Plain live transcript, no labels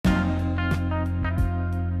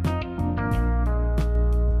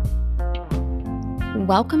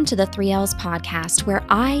Welcome to the 3Ls podcast, where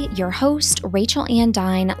I, your host, Rachel Ann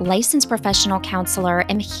Dine, licensed professional counselor,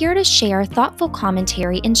 am here to share thoughtful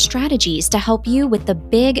commentary and strategies to help you with the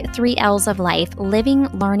big 3Ls of life: living,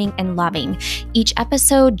 learning, and loving. Each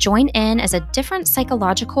episode, join in as a different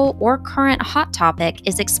psychological or current hot topic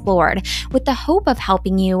is explored, with the hope of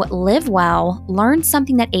helping you live well, learn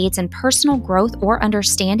something that aids in personal growth or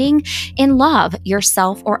understanding, and love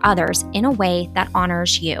yourself or others in a way that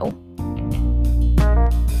honors you.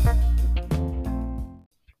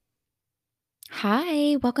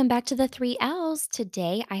 Hi, welcome back to the 3Ls.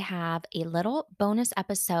 Today I have a little bonus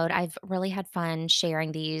episode. I've really had fun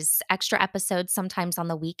sharing these extra episodes sometimes on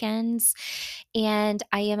the weekends, and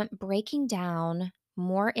I am breaking down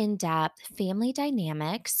more in-depth family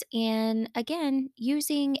dynamics and, again,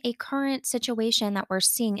 using a current situation that we're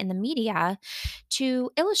seeing in the media to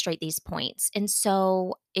illustrate these points. And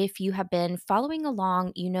so if you have been following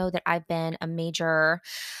along, you know that I've been a major,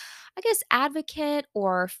 advocate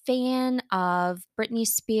or fan of Britney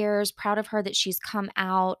Spears, proud of her that she's come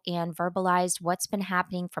out and verbalized what's been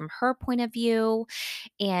happening from her point of view.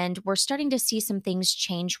 And we're starting to see some things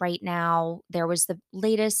change right now. There was the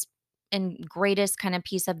latest and greatest kind of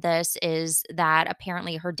piece of this is that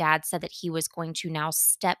apparently her dad said that he was going to now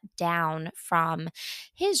step down from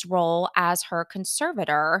his role as her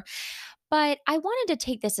conservator. But I wanted to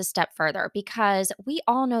take this a step further because we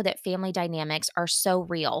all know that family dynamics are so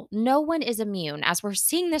real. No one is immune. As we're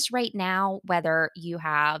seeing this right now, whether you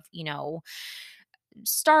have,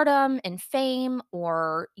 stardom and fame,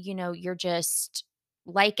 or, you're just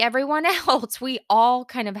like everyone else, we all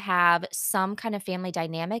kind of have some kind of family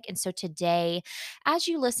dynamic. And so today, as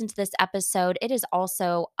you listen to this episode, it is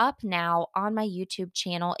also up now on my YouTube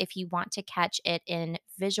channel if you want to catch it in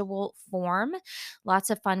visual form. Lots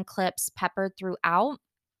of fun clips peppered throughout.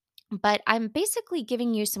 But I'm basically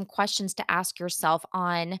giving you some questions to ask yourself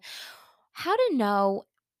on how to know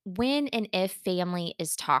when and if family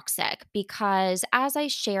is toxic. Because as I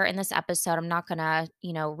share in this episode, I'm not going to,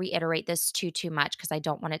 reiterate this too much because I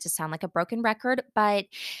don't want it to sound like a broken record, but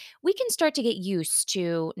we can start to get used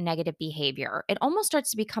to negative behavior. It almost starts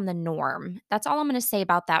to become the norm. That's all I'm going to say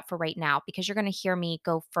about that for right now, because you're going to hear me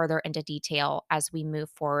go further into detail as we move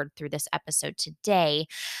forward through this episode today.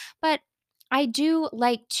 But I do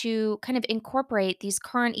like to kind of incorporate these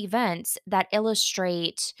current events that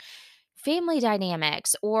illustrate family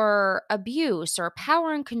dynamics or abuse or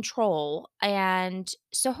power and control. And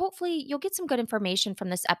so hopefully you'll get some good information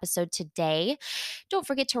from this episode today. Don't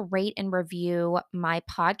forget to rate and review my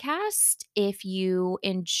podcast. If you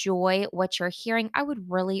enjoy what you're hearing, I would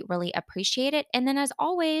really appreciate it. And then, as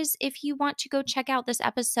always, if you want to go check out this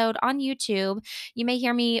episode on YouTube, you may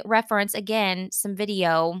hear me reference again some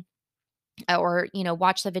video, or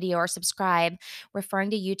watch the video or subscribe, referring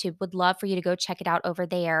to YouTube. Would love for you to go check it out over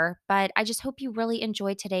there. But I just hope you really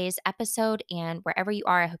enjoyed today's episode, and wherever you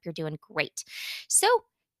are, I hope you're doing great. So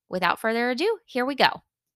without further ado, here we go.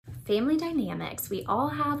 Family dynamics, we all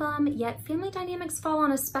have them, yet family dynamics fall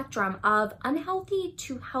on a spectrum of unhealthy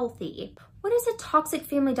to healthy. What does a toxic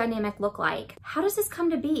family dynamic look like? How does this come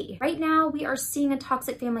to be? Right now, we are seeing a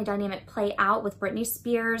toxic family dynamic play out with Britney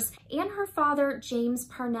Spears and her father, James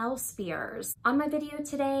Parnell Spears. On my video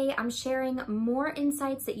today, I'm sharing more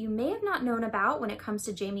insights that you may have not known about when it comes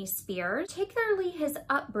to Jamie Spears, particularly his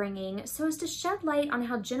upbringing, so as to shed light on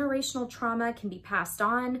how generational trauma can be passed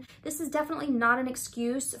on. This is definitely not an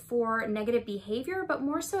excuse for negative behavior, but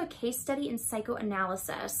more so a case study in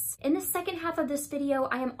psychoanalysis. In the second half of this video,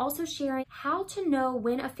 I am also sharing how to know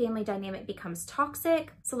when a family dynamic becomes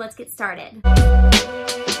toxic. So let's get started.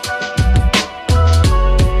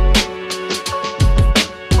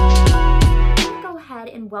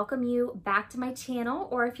 And welcome you back to my channel,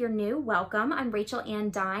 or if you're new, welcome. I'm Rachel Ann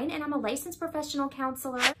Dine, and I'm a licensed professional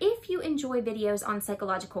counselor. If you enjoy videos on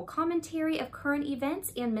psychological commentary of current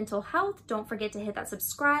events and mental health, don't forget to hit that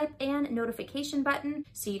subscribe and notification button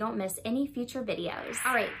so you don't miss any future videos.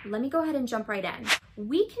 All right, let me go ahead and jump right in.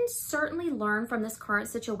 We can certainly learn from this current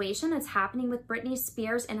situation that's happening with Britney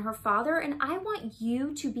Spears and her father, and I want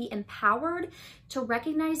you to be empowered to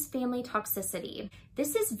recognize family toxicity.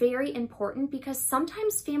 This is very important because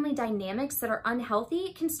sometimes family dynamics that are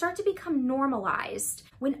unhealthy can start to become normalized.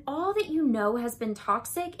 When all that you know has been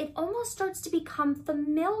toxic, it almost starts to become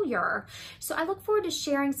familiar. So I look forward to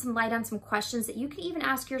sharing some light on some questions that you can even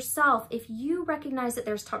ask yourself if you recognize that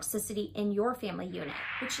there's toxicity in your family unit,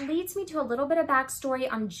 which leads me to a little bit of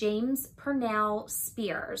backstory on James Parnell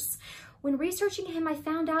Spears. When researching him, I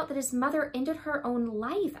found out that his mother ended her own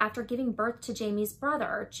life after giving birth to Jamie's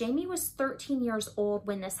brother. Jamie was 13 years old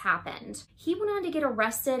when this happened. He went on to get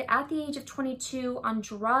arrested at the age of 22 on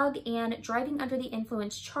drug and driving under the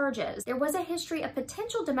influence charges. There was a history of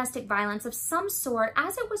potential domestic violence of some sort,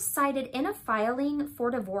 as it was cited in a filing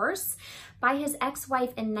for divorce by his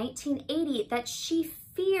ex-wife in 1980 that she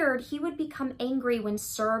feared he would become angry when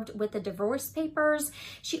served with the divorce papers.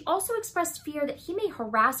 She also expressed fear that he may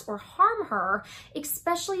harass or harm her,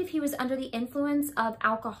 especially if he was under the influence of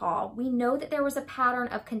alcohol. We know that there was a pattern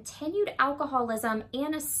of continued alcoholism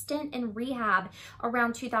and a stint in rehab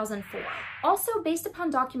around 2004. Also, based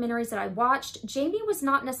upon documentaries that I watched, Jamie was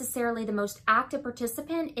not necessarily the most active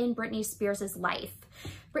participant in Britney Spears' life.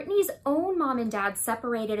 Britney's own mom and dad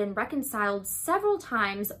separated and reconciled several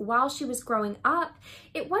times while she was growing up.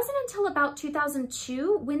 It wasn't until about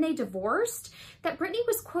 2002, when they divorced, that Britney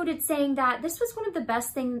was quoted saying that this was one of the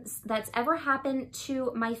best things that's ever happened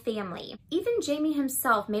to my family. Even Jamie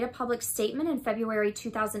himself made a public statement in February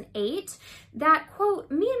 2008 that, quote,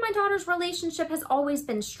 "Me and my daughter's relationship has always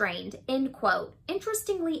been strained," end quote.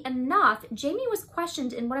 Interestingly enough, Jamie was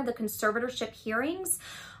questioned in one of the conservatorship hearings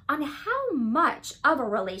on how much of a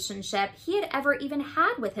relationship he had ever even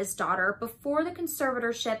had with his daughter before the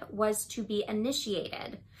conservatorship was to be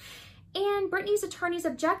initiated. And Britney's attorneys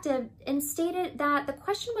objected and stated that the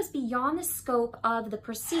question was beyond the scope of the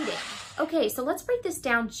proceeding. Okay, so let's break this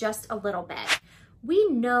down just a little bit. We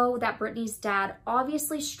know that Britney's dad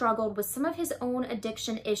obviously struggled with some of his own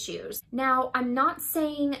addiction issues. Now, I'm not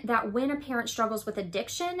saying that when a parent struggles with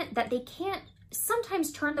addiction that they can't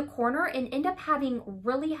sometimes turn the corner and end up having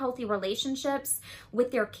really healthy relationships with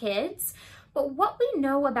their kids. But what we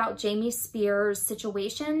know about Jamie Spears'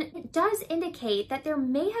 situation does indicate that there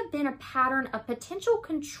may have been a pattern of potential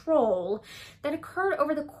control that occurred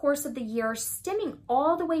over the course of the year, stemming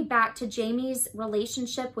all the way back to Jamie's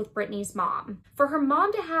relationship with Britney's mom. For her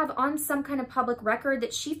mom to have on some kind of public record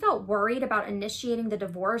that she felt worried about initiating the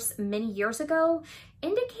divorce many years ago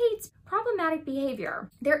indicates problematic behavior.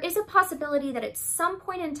 There is a possibility that at some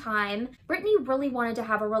point in time, Britney really wanted to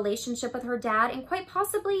have a relationship with her dad, and quite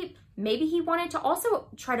possibly maybe he wanted to also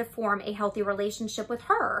try to form a healthy relationship with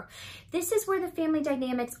her. This is where the family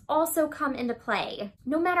dynamics also come into play.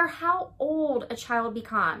 No matter how old a child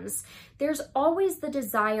becomes, there's always the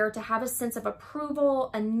desire to have a sense of approval,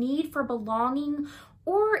 a need for belonging,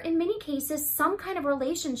 or in many cases, some kind of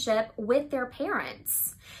relationship with their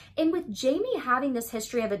parents. And with Jamie having this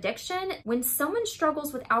history of addiction, when someone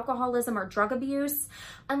struggles with alcoholism or drug abuse,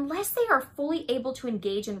 unless they are fully able to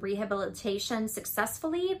engage in rehabilitation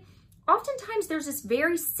successfully, oftentimes there's this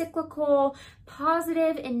very cyclical,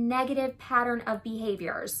 positive and negative pattern of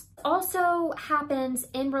behaviors. Also happens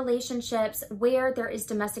in relationships where there is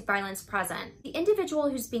domestic violence present. The individual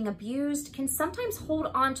who's being abused can sometimes hold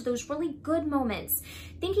on to those really good moments,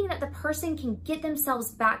 thinking that the person can get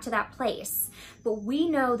themselves back to that place. But we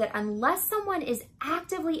know that unless someone is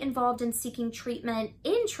actively involved in seeking treatment,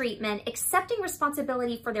 accepting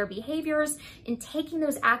responsibility for their behaviors, and taking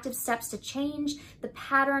those active steps to change, the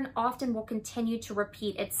pattern often will continue to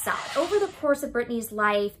repeat itself. Over the course of Britney's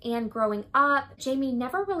life and growing up, Jamie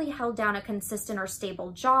never really held down a consistent or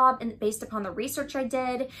stable job, and based upon the research I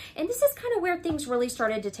did, and this is kind of where things really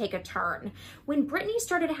started to take a turn. When Britney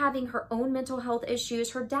started having her own mental health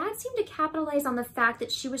issues, her dad seemed to capitalize on the fact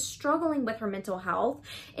that she was struggling with her mental health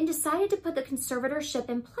and decided to put the conservatorship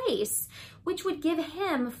in place, which would give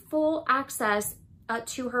him full access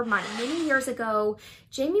to her money. Many years ago,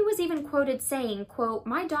 Jamie was even quoted saying, quote,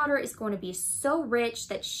 "My daughter is going to be so rich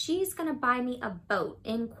that she's going to buy me a boat,"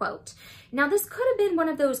 end quote. Now, this could have been one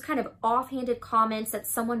of those kind of offhanded comments that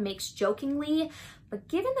someone makes jokingly, but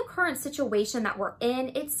given the current situation that we're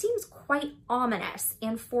in, it seems quite ominous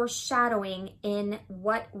and foreshadowing in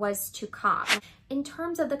what was to come in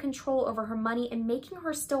terms of the control over her money and making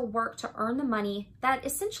her still work to earn the money that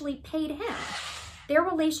essentially paid him. Their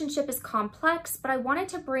relationship is complex, but I wanted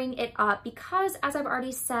to bring it up because, as I've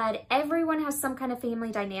already said, everyone has some kind of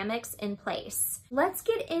family dynamics in place. Let's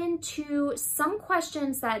get into some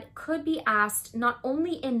questions that could be asked not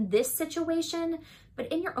only in this situation, but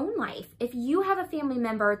in your own life. If you have a family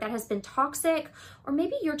member that has been toxic, or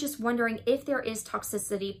maybe you're just wondering if there is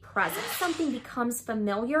toxicity present, something becomes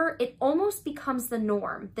familiar, it almost becomes the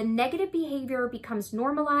norm. The negative behavior becomes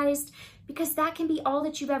normalized because that can be all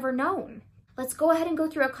that you've ever known. Let's go ahead and go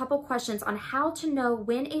through a couple questions on how to know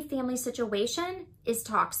when a family situation is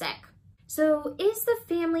toxic. So is the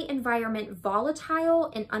family environment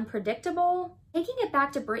volatile and unpredictable? Taking it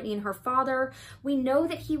back to Brittany and her father, we know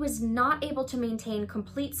that he was not able to maintain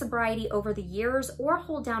complete sobriety over the years or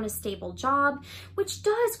hold down a stable job, which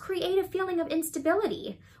does create a feeling of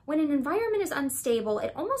instability. When an environment is unstable,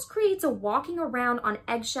 it almost creates a walking around on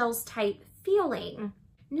eggshells type feeling.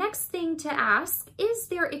 Next thing to ask, is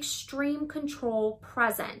there extreme control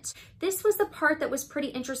present? This was the part that was pretty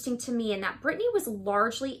interesting to me, in that Brittany was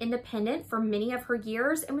largely independent for many of her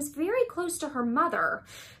years and was very close to her mother.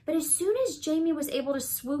 But as soon as Jamie was able to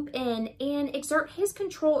swoop in and exert his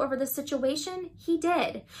control over the situation, he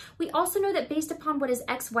did. We also know that based upon what his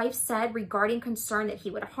ex-wife said regarding concern that he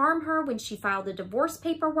would harm her when she filed the divorce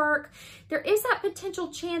paperwork, there is that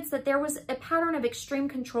potential chance that there was a pattern of extreme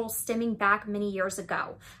control stemming back many years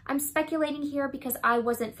ago. I'm speculating here because I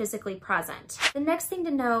wasn't physically present. The next thing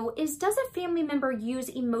to know is, does a family member use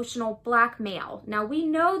emotional blackmail? Now, we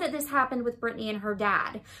know that this happened with Brittany and her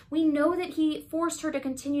dad. We know that he forced her to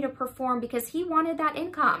continue to perform because he wanted that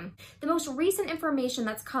income. The most recent information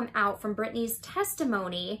that's come out from Brittany's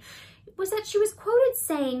testimony was that she was quoted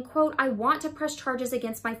saying, quote, "I want to press charges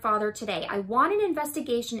against my father today. I want an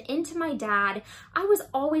investigation into my dad. I was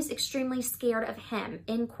always extremely scared of him,"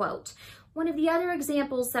 end quote. One of the other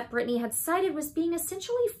examples that Brittany had cited was being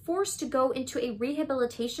essentially forced to go into a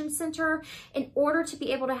rehabilitation center in order to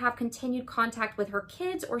be able to have continued contact with her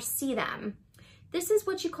kids or see them. This is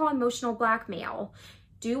what you call emotional blackmail.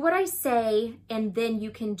 Do what I say, and then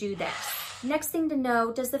you can do this. Next thing to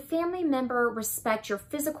know, does the family member respect your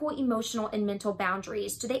physical, emotional, and mental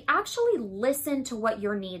boundaries? Do they actually listen to what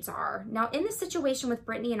your needs are? Now, in the situation with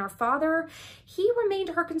Brittany and her father, he remained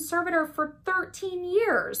her conservator for 13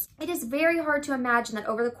 years. It is very hard to imagine that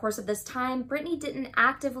over the course of this time, Brittany didn't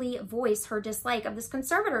actively voice her dislike of this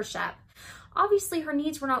conservatorship. Obviously, her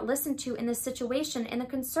needs were not listened to in this situation, and the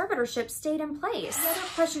conservatorship stayed in place. The other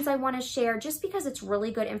questions I want to share, just because it's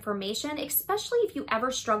really good information, especially if you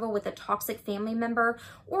ever struggle with a toxic family member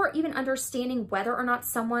or even understanding whether or not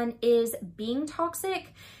someone is being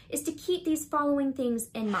toxic, is to keep these following things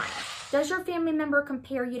in mind. Does your family member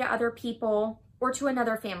compare you to other people or to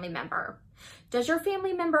another family member? Does your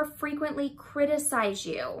family member frequently criticize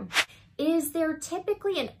you? Is there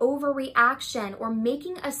typically an overreaction or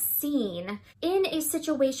making a scene in a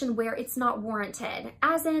situation where it's not warranted?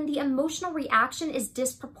 As in, the emotional reaction is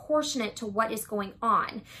disproportionate to what is going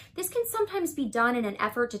on. This can sometimes be done in an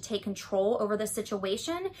effort to take control over the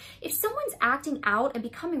situation. If someone's acting out and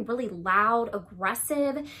becoming really loud,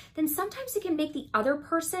 aggressive, then sometimes it can make the other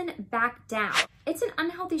person back down. It's an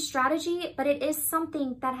unhealthy strategy, but it is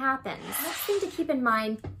something that happens. Next thing to keep in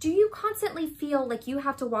mind, do you constantly feel like you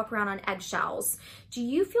have to walk around on eggshells? Do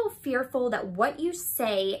you feel fearful that what you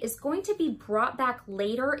say is going to be brought back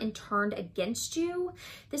later and turned against you?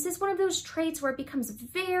 This is one of those traits where it becomes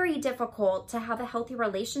very difficult to have a healthy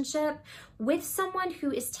relationship with someone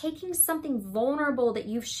who is taking something vulnerable that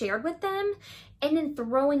you've shared with them and then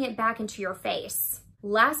throwing it back into your face.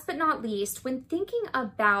 Last but not least, when thinking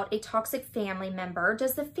about a toxic family member,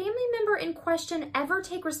 does the family member in question ever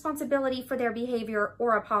take responsibility for their behavior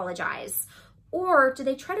or apologize? Or do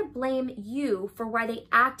they try to blame you for why they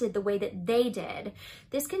acted the way that they did?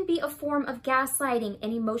 This can be a form of gaslighting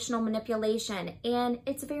and emotional manipulation, and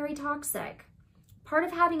it's very toxic. Part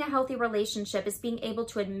of having a healthy relationship is being able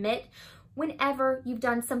to admit whenever you've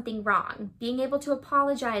done something wrong, being able to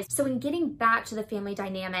apologize. So in getting back to the family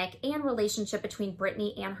dynamic and relationship between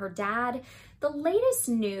Brittany and her dad, the latest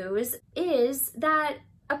news is that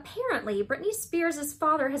apparently Britney Spears'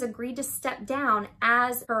 father has agreed to step down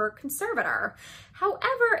as her conservator.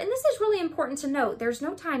 However, and this is really important to note, there's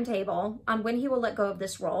no timetable on when he will let go of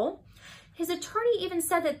this role. His attorney even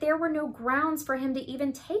said that there were no grounds for him to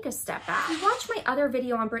even take a step back. If you watch my other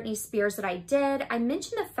video on Britney Spears that I did, I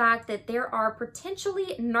mentioned the fact that there are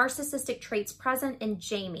potentially narcissistic traits present in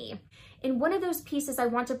Jamie. In one of those pieces I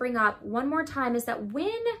want to bring up one more time is that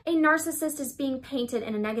when a narcissist is being painted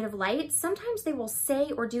in a negative light, sometimes they will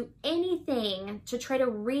say or do anything to try to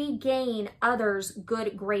regain others'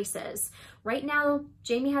 good graces. Right now,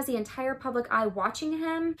 Jamie has the entire public eye watching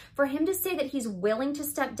him. For him to say that he's willing to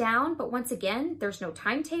step down, but once again, there's no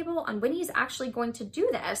timetable on when he's actually going to do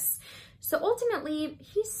this. So ultimately,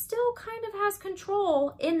 he still kind of has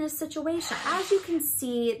control in this situation. As you can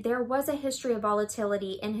see, there was a history of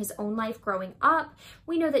volatility in his own life growing up.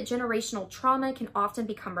 We know that generational trauma can often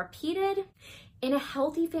become repeated. In a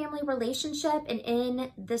healthy family relationship and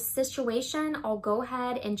in this situation, I'll go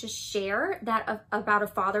ahead and just share that about a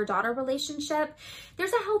father-daughter relationship.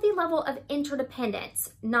 There's a healthy level of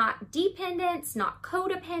interdependence, not dependence, not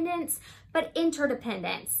codependence, but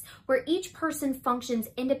interdependence, where each person functions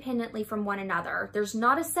independently from one another. There's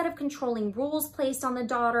not a set of controlling rules placed on the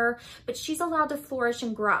daughter, but she's allowed to flourish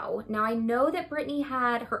and grow. Now, I know that Brittany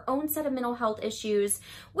had her own set of mental health issues,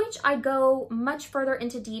 which I go much further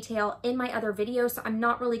into detail in my other videos, so I'm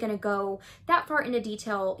not really going to go that far into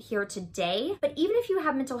detail here today. But even if you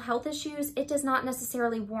have mental health issues, it does not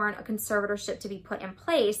necessarily warrant a conservatorship to be put in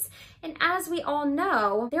place. And as we all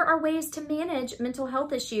know, there are ways to manage mental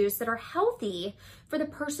health issues that are healthy for the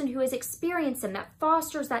person who has experienced them, that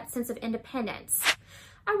fosters that sense of independence.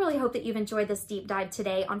 I really hope that you've enjoyed this deep dive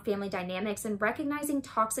today on family dynamics and recognizing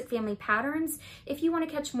toxic family patterns. If you want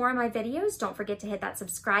to catch more of my videos, don't forget to hit that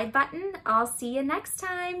subscribe button. I'll see you next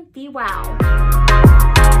time. Be well.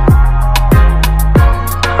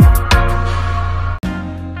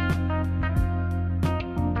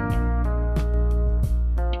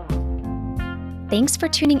 Thanks for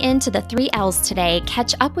tuning in to the 3 L's today.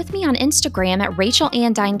 Catch up with me on Instagram at Rachel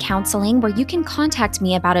Andine Counseling, where you can contact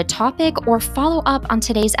me about a topic or follow up on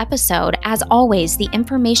today's episode. As always, the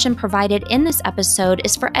information provided in this episode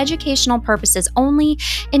is for educational purposes only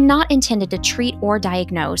and not intended to treat or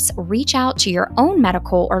diagnose. Reach out to your own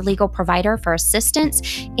medical or legal provider for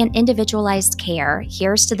assistance and individualized care.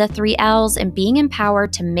 Here's to the 3 L's and being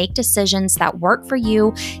empowered to make decisions that work for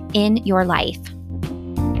you in your life.